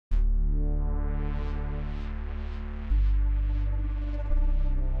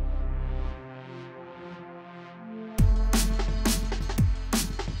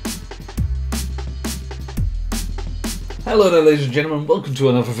Hello there ladies and gentlemen, welcome to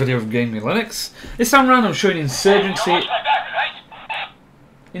another video of Gaming Linux. This time around I'm showing Insurgency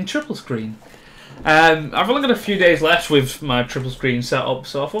in triple screen. I've only got a few days left with my triple screen setup,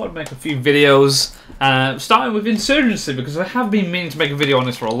 so I thought I'd make a few videos starting with Insurgency, because I have been meaning to make a video on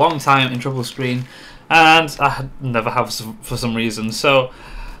this for a long time in triple screen and I never have for some reason, so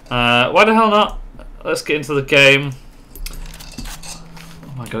why the hell not? Let's get into the game.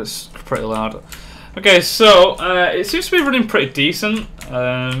 Oh my god, it's pretty loud. Okay, so it seems to be running pretty decent.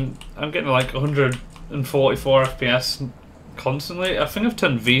 I'm getting like 144 FPS constantly. I think I've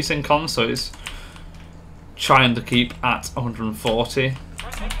turned VSync on, so it's trying to keep at 140,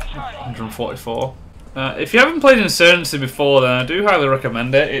 144. If you haven't played Insurgency before, then I do highly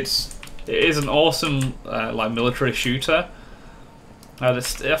recommend it. It is an awesome like military shooter. I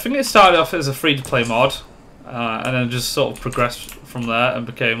think it started off as a free-to-play mod, and then just sort of progressed from there and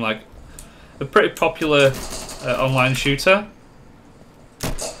became like a pretty popular online shooter.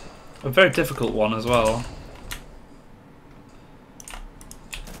 A very difficult one as well.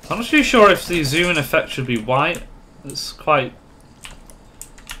 I'm not too sure if the zoom in effect should be white. It's quite...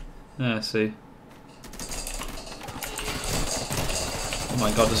 yeah, see. Oh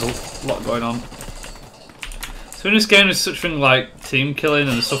my god, there's a lot going on. So in this game there's such thing like team killing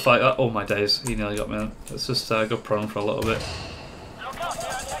and stuff like that. Oh my days, he nearly got me. Let's just go prone for a little bit.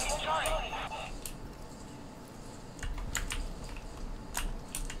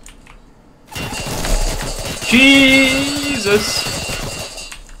 Jesus!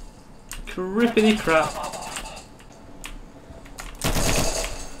 Crippity crap.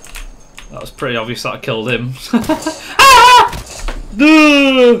 That was pretty obvious that I killed him. Ah!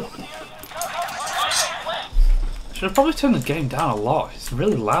 Should have probably turned the game down a lot. It's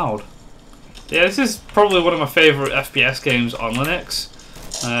really loud. Yeah, this is probably one of my favourite FPS games on Linux.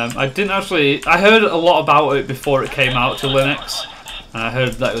 I heard a lot about it before it came out to Linux. And I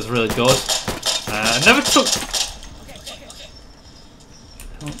heard that it was really good. I never took...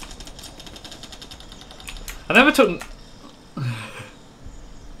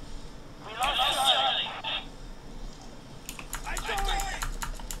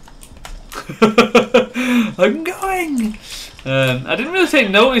 I'm going! I didn't really take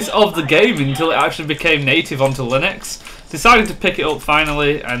notice of the game until it actually became native onto Linux. Decided to pick it up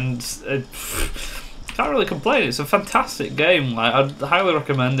finally, and can't really complain. It's a fantastic game. Like, I'd highly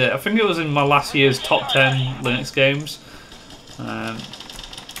recommend it. I think it was in my last year's top 10 Linux games.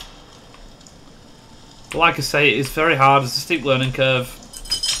 Like I say, it's very hard. It's a steep learning curve.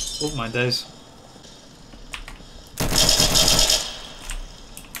 Oh my days.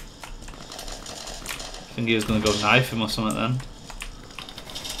 I think he was going to go knife him or something then.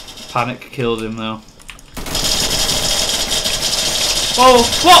 Panic killed him though. Oh,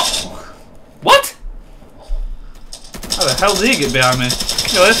 what? What? How the hell did he get behind me?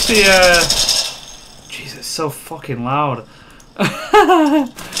 Okay, let's see. Jeez, it's so fucking loud.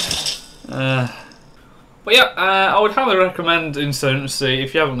 But yeah, I would highly recommend Insurgency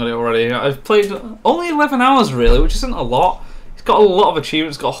if you haven't got it already. I've played only 11 hours really, which isn't a lot. It's got a lot of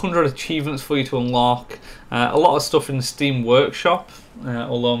achievements, got 100 achievements for you to unlock. A lot of stuff in the Steam Workshop,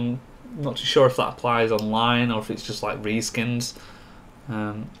 although I'm not too sure if that applies online or if it's just like reskins.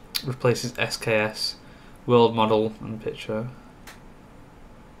 Replaces SKS, world model and picture.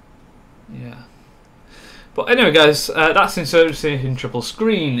 Yeah. But anyway guys, that's Insurgency in triple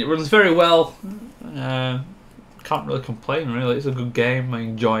screen. It runs very well. Can't really complain really. It's a good game. I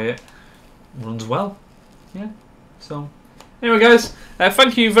enjoy it. It runs well. Yeah. So anyway guys,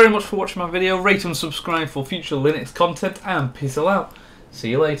 thank you very much for watching my video. Rate and subscribe for future Linux content, and peace out. See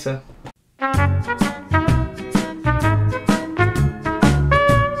you later.